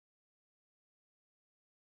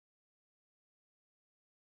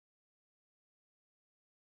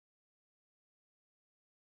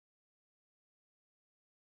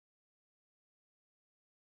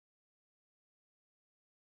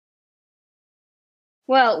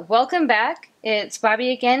Well, welcome back. It's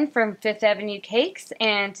Bobbie again from Fifth Avenue Cakes,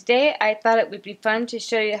 and today I thought it would be fun to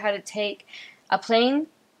show you how to take a plain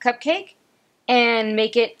cupcake and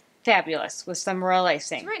make it fabulous with some royal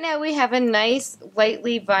icing. So right now we have a nice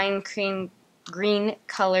lightly vine cream green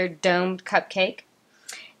colored domed cupcake,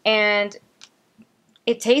 and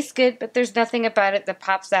it tastes good, but there's nothing about it that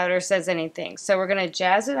pops out or says anything. So we're going to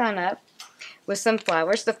jazz it on up with some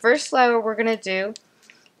flowers. The first flower we're going to do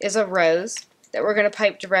is a rose that we're going to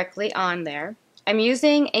pipe directly on there. I'm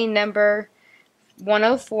using a number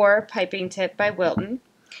 104 piping tip by Wilton,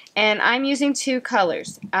 and I'm using two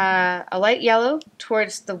colors, a light yellow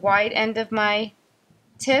towards the wide end of my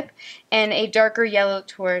tip and a darker yellow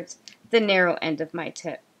towards the narrow end of my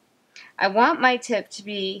tip. I want my tip to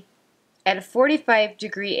be at a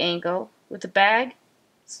 45-degree angle with the bag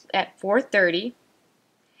at 430,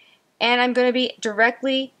 and I'm going to be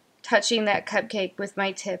directly touching that cupcake with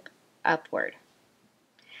my tip upward.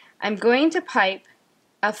 I'm going to pipe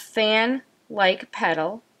a fan-like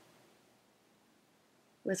petal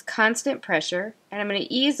with constant pressure, and I'm going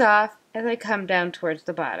to ease off as I come down towards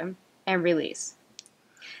the bottom and release.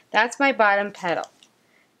 That's my bottom petal.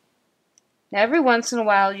 Now every once in a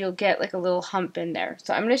while you'll get like a little hump in there,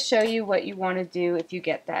 so I'm going to show you what you want to do if you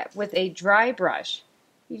get that. With a dry brush,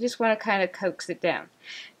 you just want to kind of coax it down.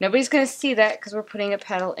 Nobody's going to see that because we're putting a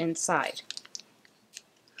petal inside.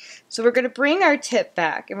 So we're going to bring our tip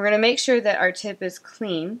back, and we're going to make sure that our tip is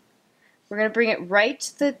clean. We're going to bring it right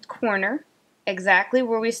to the corner, exactly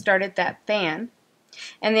where we started that fan.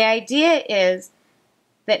 And the idea is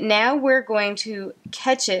that now we're going to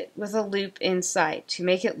catch it with a loop inside to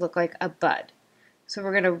make it look like a bud. So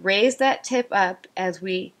we're going to raise that tip up as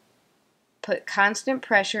we put constant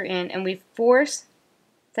pressure in, and we force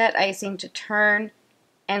that icing to turn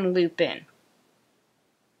and loop in.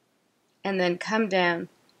 And then come down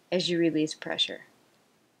as you release pressure.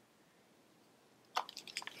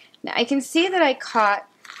 Now I can see that I caught,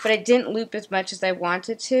 but I didn't loop as much as I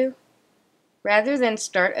wanted to. Rather than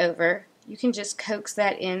start over, you can just coax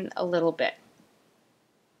that in a little bit.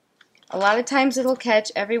 A lot of times it'll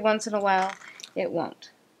catch, every once in a while it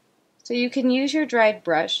won't. So you can use your dried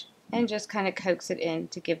brush and just kind of coax it in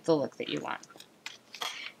to give the look that you want.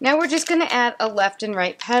 Now we're just going to add a left and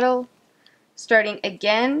right petal, starting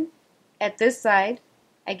again at this side.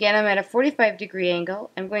 Again, I'm at a 45-degree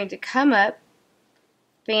angle. I'm going to come up,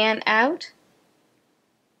 fan out,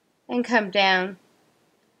 and come down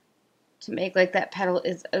to make like that petal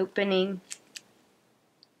is opening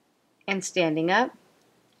and standing up.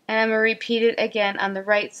 And I'm going to repeat it again on the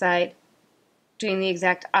right side, doing the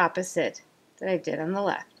exact opposite that I did on the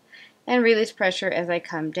left. And release pressure as I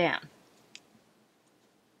come down.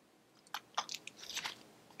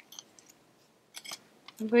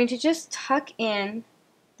 I'm going to just tuck in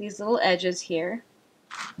these little edges here.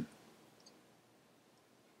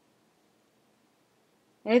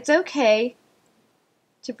 And it's okay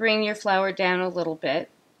to bring your flour down a little bit.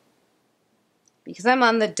 Because I'm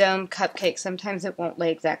on the dome cupcake, sometimes it won't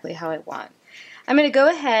lay exactly how I want. I'm going to go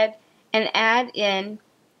ahead and add in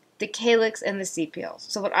the calyx and the sepals.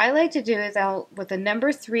 So what I like to do is with a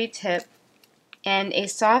number 3 tip and a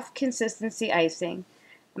soft consistency icing,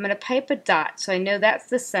 I'm going to pipe a dot so I know that's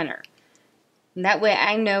the center. And that way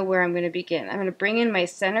I know where I'm going to begin. I'm going to bring in my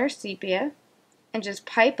center sepia and just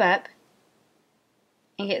pipe up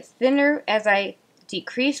and get thinner as I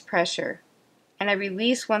decrease pressure, and I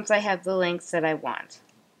release once I have the lengths that I want.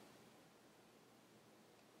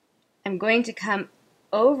 I'm going to come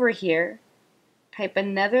over here, pipe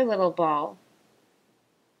another little ball,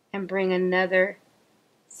 and bring another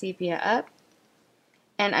sepia up.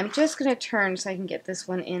 And I'm just going to turn so I can get this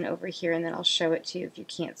one in over here, and then I'll show it to you if you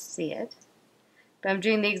can't see it. But I'm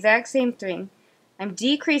doing the exact same thing. I'm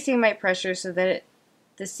decreasing my pressure so that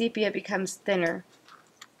the sepia becomes thinner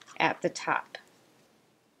at the top.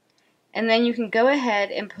 And then you can go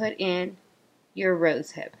ahead and put in your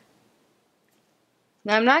rose hip.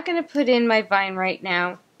 Now I'm not going to put in my vine right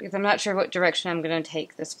now because I'm not sure what direction I'm going to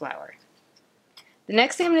take this flower. The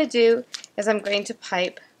next thing I'm going to do is I'm going to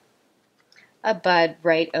pipe a bud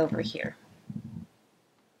right over here.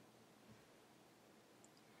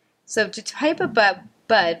 So to pipe a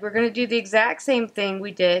bud, we're going to do the exact same thing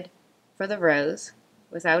we did for the rose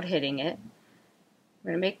without hitting it.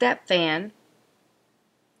 We're going to make that fan,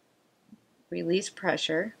 release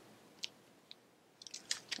pressure,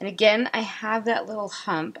 and again I have that little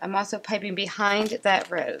hump. I'm also piping behind that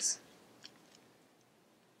rose.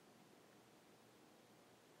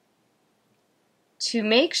 To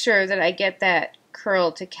make sure that I get that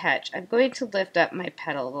curl to catch, I'm going to lift up my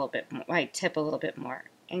petal a little bit more, my tip a little bit more,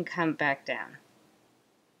 and come back down.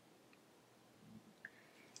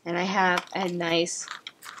 And I have a nice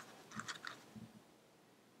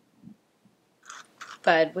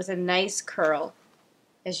bud with a nice curl,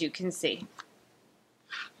 as you can see.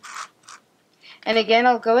 And again,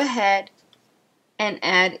 I'll go ahead and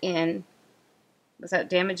add in, without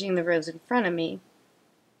damaging the rose in front of me,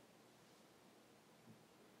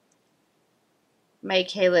 my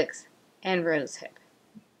calyx and rose hip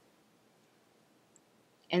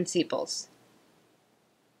and sepals.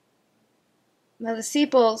 Now the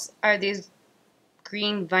sepals are these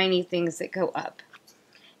green viney things that go up.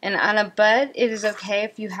 And on a bud, it is okay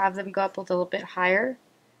if you have them go up a little bit higher,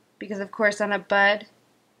 because of course on a bud,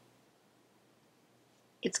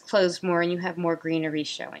 it's closed more and you have more greenery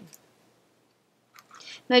showing.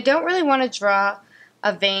 Now I don't really want to draw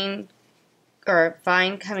a vein or a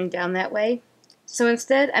vine coming down that way, so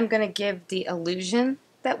instead I'm going to give the illusion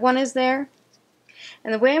that one is there.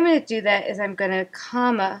 And the way I'm going to do that is I'm going to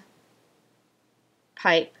comma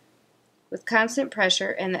pipe with constant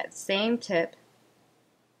pressure and that same tip,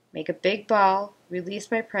 make a big ball,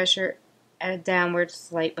 release my pressure at a downward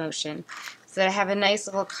slight motion so that I have a nice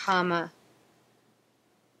little comma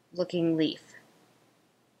looking leaf.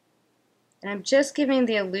 And I'm just giving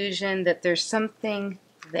the illusion that there's something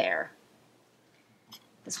there.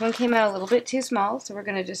 This one came out a little bit too small, so we're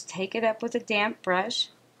going to just take it up with a damp brush.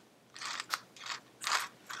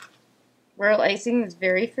 Royal icing is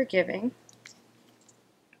very forgiving.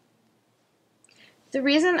 The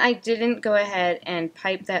reason I didn't go ahead and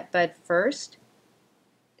pipe that bud first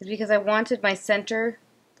is because I wanted my center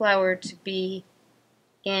flower to be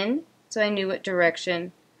in, so I knew what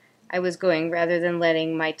direction I was going rather than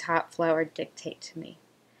letting my top flower dictate to me.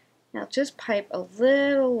 Now just pipe a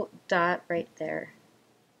little dot right there.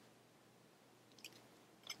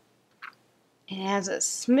 It has a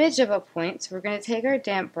smidge of a point, so we're going to take our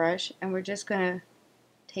damp brush and we're just going to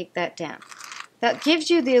take that down. That gives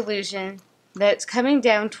you the illusion that it's coming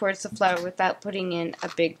down towards the flower without putting in a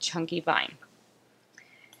big chunky vine.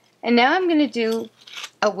 And now I'm going to do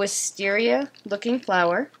a wisteria looking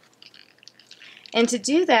flower. And to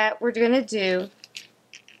do that, we're going to do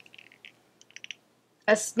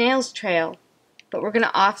a snail's trail, but we're going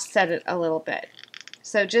to offset it a little bit.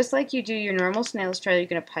 So just like you do your normal snail's trail, you're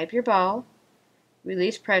going to pipe your ball,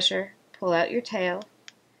 release pressure, pull out your tail.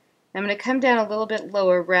 I'm going to come down a little bit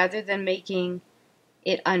lower rather than making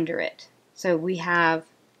it under it. So we have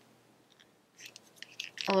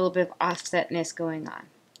a little bit of offsetness going on.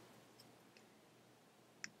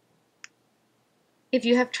 If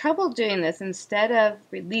you have trouble doing this, instead of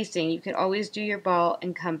releasing, you can always do your ball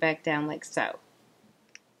and come back down like so.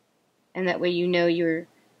 And that way you know you're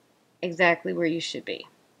exactly where you should be.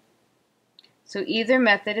 So either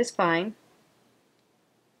method is fine.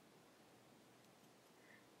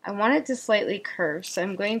 I want it to slightly curve, so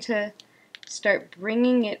I'm going to start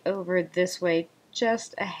bringing it over this way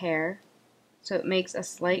just a hair so it makes a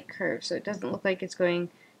slight curve so it doesn't look like it's going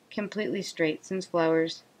completely straight, since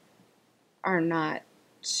flowers are not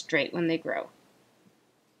straight when they grow.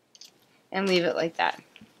 And leave it like that.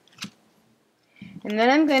 And then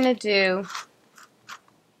I'm going to do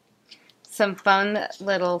some fun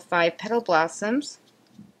little 5-petal blossoms.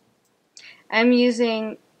 I'm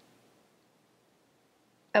using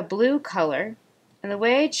a blue color, and the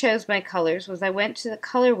way I chose my colors was I went to the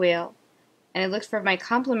color wheel and I looked for my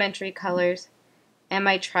complementary colors and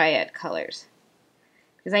my triad colors,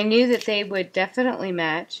 because I knew that they would definitely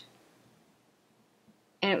match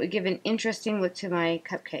and it would give an interesting look to my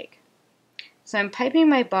cupcake. So I'm piping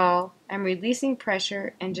my ball, I'm releasing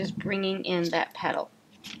pressure and just bringing in that petal.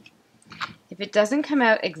 If it doesn't come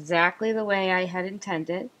out exactly the way I had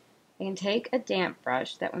intended, I can take a damp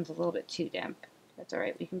brush. That one's a little bit too damp. That's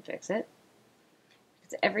alright, we can fix it.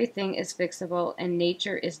 Because everything is fixable and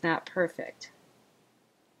nature is not perfect.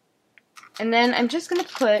 And then I'm just going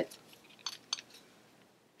to put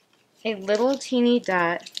a little teeny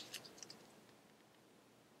dot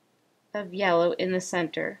of yellow in the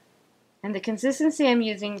center. And the consistency I'm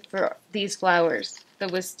using for these flowers, the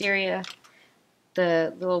wisteria,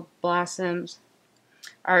 the little blossoms,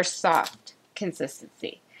 are soft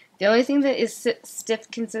consistency. The only thing that is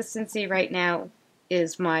stiff consistency right now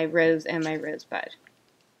is my rose and my rosebud.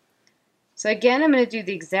 So again, I'm going to do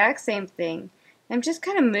the exact same thing. I'm just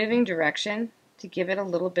kind of moving direction to give it a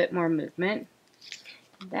little bit more movement.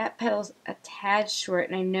 That petal's a tad short,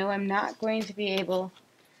 and I know I'm not going to be able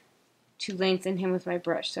to lengthen him with my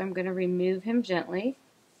brush, so I'm going to remove him gently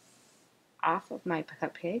off of my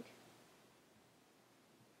cupcake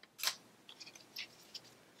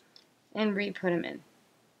and re-put him in.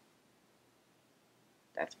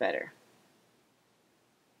 That's better.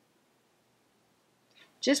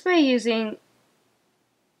 Just by using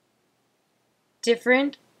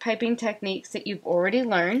different piping techniques that you've already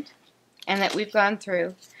learned and that we've gone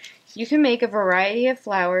through, you can make a variety of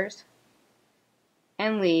flowers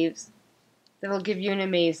and leaves that will give you an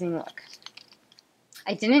amazing look.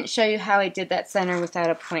 I didn't show you how I did that center without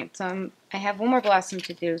a point, so I have one more blossom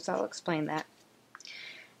to do, so I'll explain that.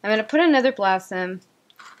 I'm going to put another blossom,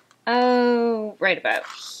 right about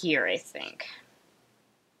here, I think,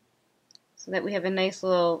 so that we have a nice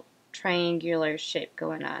little triangular shape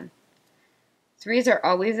going on. Threes are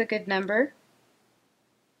always a good number.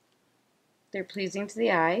 They're pleasing to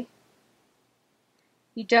the eye.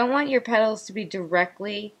 You don't want your petals to be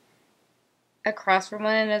directly across from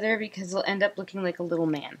one another because they'll end up looking like a little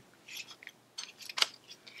man.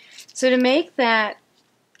 So to make that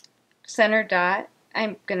center dot,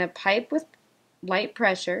 I'm going to pipe with light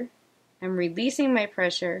pressure. I'm releasing my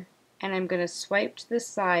pressure, and I'm going to swipe to the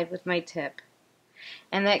side with my tip.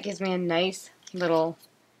 And that gives me a nice little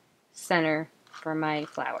center for my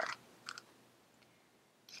flower.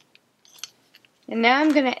 And now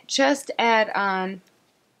I'm going to just add on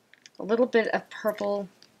a little bit of purple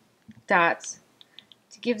dots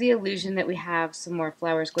to give the illusion that we have some more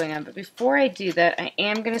flowers going on. But before I do that, I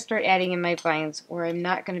am going to start adding in my vines, or I'm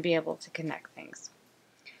not going to be able to connect things.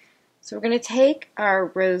 So we're going to take our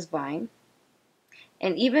rose vine,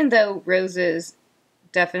 and even though roses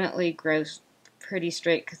definitely grow pretty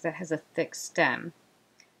straight because that has a thick stem,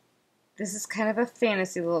 this is kind of a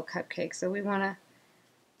fantasy little cupcake, so we want to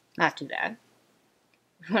not do that.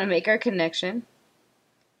 We want to make our connection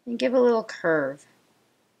and give a little curve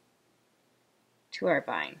to our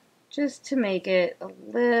vine, just to make it a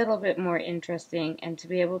little bit more interesting and to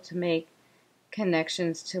be able to make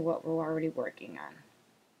connections to what we're already working on.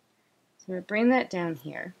 So I'm going to bring that down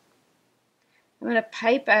here. I'm going to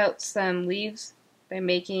pipe out some leaves by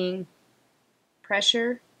making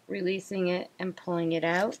pressure, releasing it, and pulling it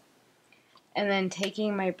out, and then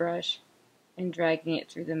taking my brush and dragging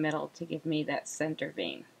it through the middle to give me that center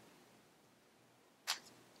vein.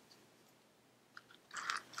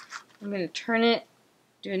 I'm going to turn it,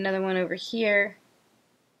 do another one over here,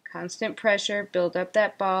 constant pressure, build up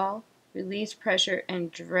that ball, release pressure,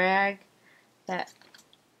 and drag that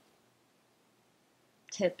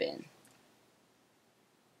tip in.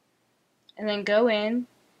 And then go in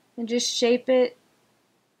and just shape it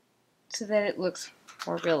so that it looks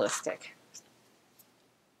more realistic.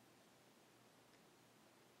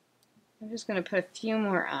 I'm just going to put a few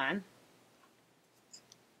more on.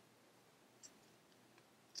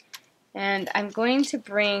 And I'm going to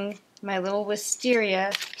bring my little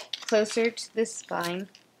wisteria closer to this vine.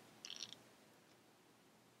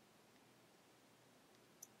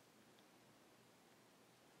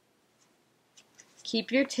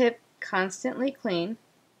 Keep your tip constantly clean.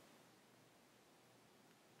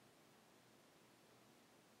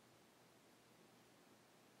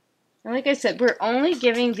 And like I said, we're only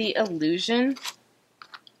giving the illusion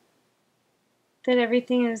that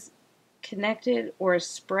everything is connected, or a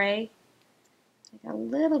spray. Like a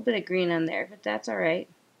little bit of green on there, but that's alright.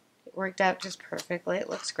 It worked out just perfectly. It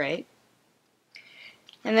looks great.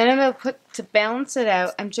 And then I'm going to put, to balance it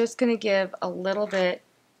out, I'm just going to give a little bit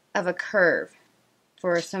of a curve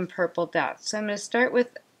for some purple dots. So I'm going to start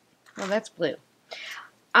with, well, that's blue.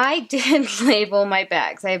 I did label my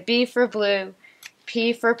bags. I have B for blue,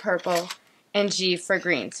 P for purple, and G for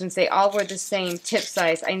green. Since they all were the same tip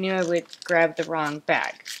size, I knew I would grab the wrong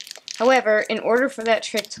bag. However, in order for that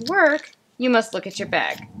trick to work, you must look at your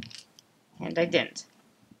bag. And I didn't.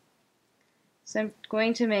 So I'm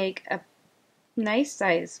going to make a nice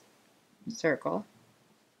size circle.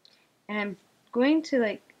 And I'm going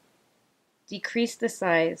to decrease the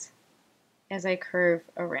size as I curve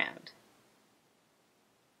around.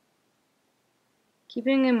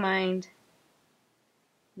 Keeping in mind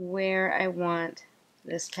where I want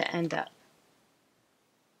this to end up.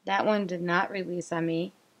 That one did not release on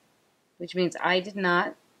me, which means I did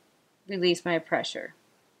not release my pressure.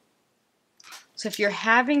 So if you're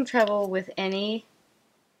having trouble with any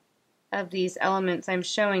of these elements I'm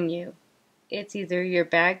showing you, it's either your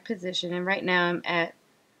bag position, and right now I'm at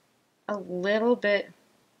a little bit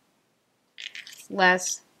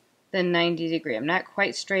less than 90 degrees. I'm not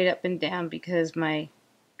quite straight up and down because my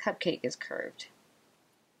cupcake is curved.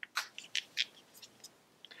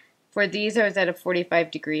 For these, I was at a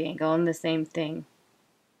 45-degree angle, and the same thing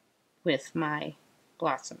with my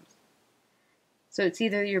blossoms. So it's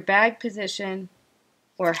either your bag position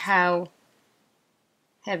or how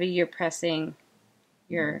heavy you're pressing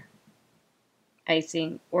your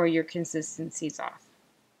icing or your consistency's off.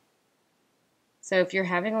 So if you're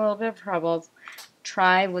having a little bit of trouble,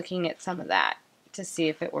 try looking at some of that to see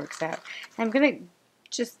if it works out. I'm going to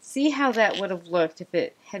just see how that would have looked if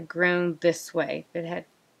it had grown this way, if it had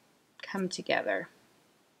come together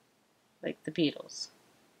like the Beatles.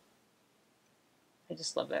 I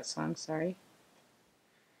just love that song, sorry.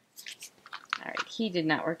 Alright, he did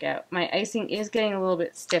not work out. My icing is getting a little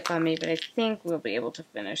bit stiff on me, but I think we'll be able to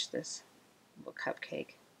finish this little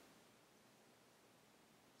cupcake.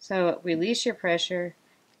 So release your pressure,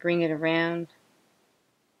 bring it around.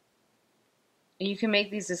 You can make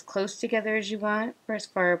these as close together as you want or as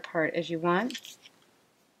far apart as you want.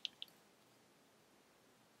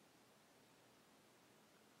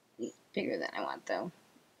 It's bigger than I want though.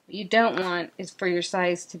 What you don't want is for your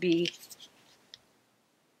size to be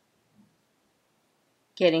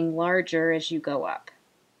getting larger as you go up.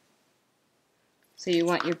 So you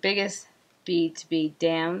want your biggest bead to be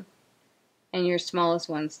down and your smallest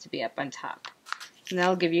ones to be up on top. And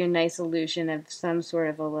that'll give you a nice illusion of some sort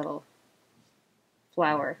of a little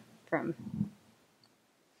flower from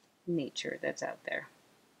nature that's out there.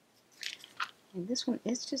 And this one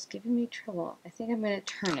is just giving me trouble. I think I'm going to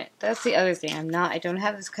turn it. That's the other thing. I don't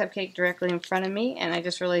have this cupcake directly in front of me, and I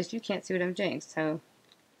just realized you can't see what I'm doing. So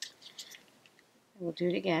I will do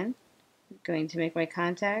it again. I'm going to make my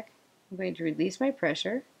contact. I'm going to release my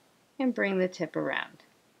pressure and bring the tip around.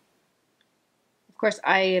 Of course,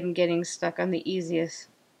 I am getting stuck on the easiest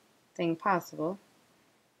thing possible.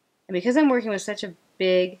 And because I'm working with such a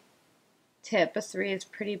big tip, a 3 is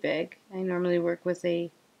pretty big. I normally work with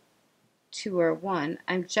a 2 or 1.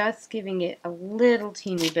 I'm just giving it a little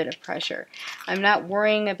teeny bit of pressure. I'm not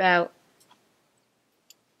worrying about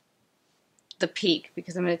the peak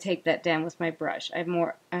because I'm going to take that down with my brush. I'm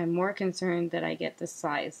more concerned that I get the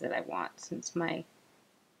size that I want since my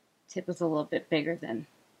tip is a little bit bigger than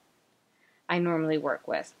I normally work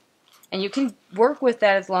with. And you can work with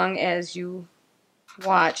that as long as you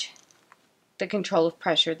watch the control of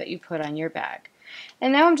pressure that you put on your bag.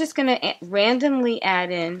 And now I'm just going to randomly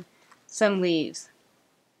add in some leaves.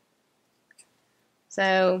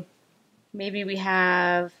 So maybe we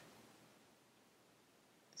have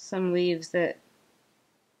some leaves that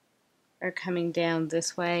are coming down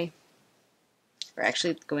this way, or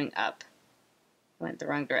actually going up. I went the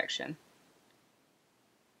wrong direction.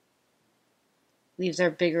 Leaves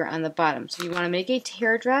are bigger on the bottom. So you want to make a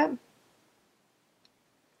teardrop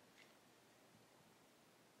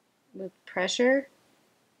with pressure.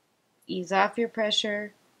 Ease off your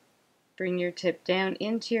pressure. Bring your tip down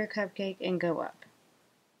into your cupcake and go up.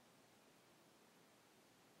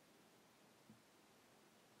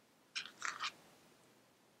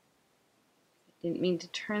 I didn't mean to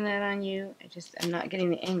turn that on you. I'm not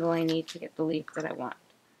getting the angle I need to get the leaf that I want.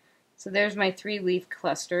 So there's my 3 leaf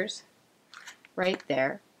clusters right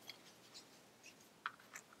there.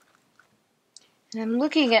 And I'm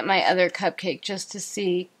looking at my other cupcake just to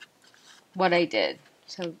see what I did.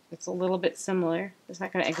 So it's a little bit similar. It's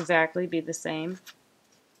not going to exactly be the same.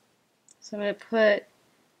 So I'm going to put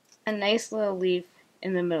a nice little leaf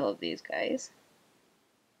in the middle of these guys.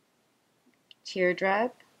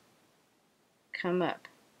 Teardrop, come up.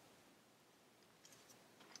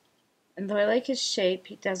 And though I like his shape,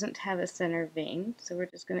 he doesn't have a center vein, so we're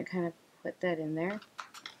just going to kind of put that in there.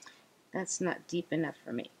 That's not deep enough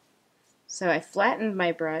for me. So I flattened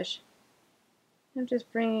my brush. I'm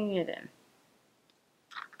just bringing it in.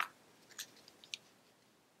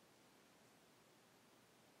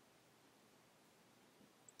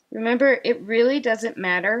 Remember, it really doesn't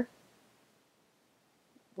matter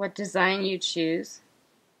what design you choose.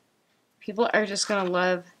 People are just going to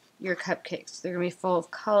love your cupcakes. They're going to be full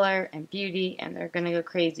of color and beauty, and they're going to go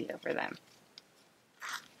crazy over them.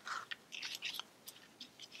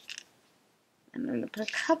 I'm going to put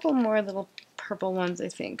a couple more little purple ones, I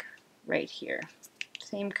think, right here.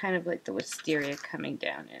 Same kind of like the wisteria coming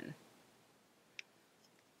down in.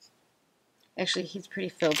 Actually, he's pretty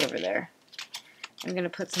filled over there. I'm going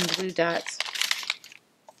to put some blue dots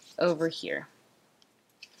over here.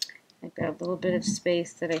 I've got a little bit of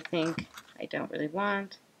space that I think I don't really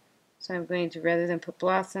want. So I'm going to, rather than put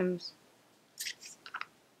blossoms,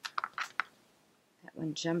 that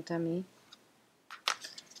one jumped on me,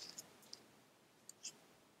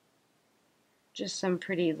 just some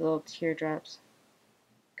pretty little teardrops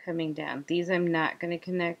coming down. These I'm not going to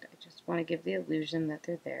connect. I just want to give the illusion that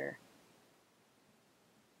they're there.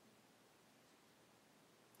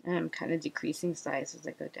 And I'm kind of decreasing size as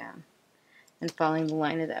I go down and following the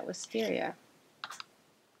line of that wisteria.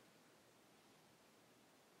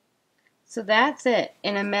 So that's it.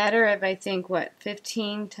 In a matter of, I think, what,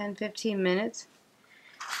 10, 15 minutes,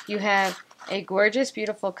 you have a gorgeous,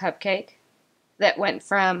 beautiful cupcake that went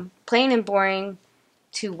from plain and boring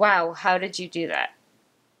to, wow, how did you do that?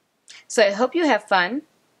 So I hope you have fun,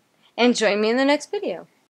 and join me in the next video.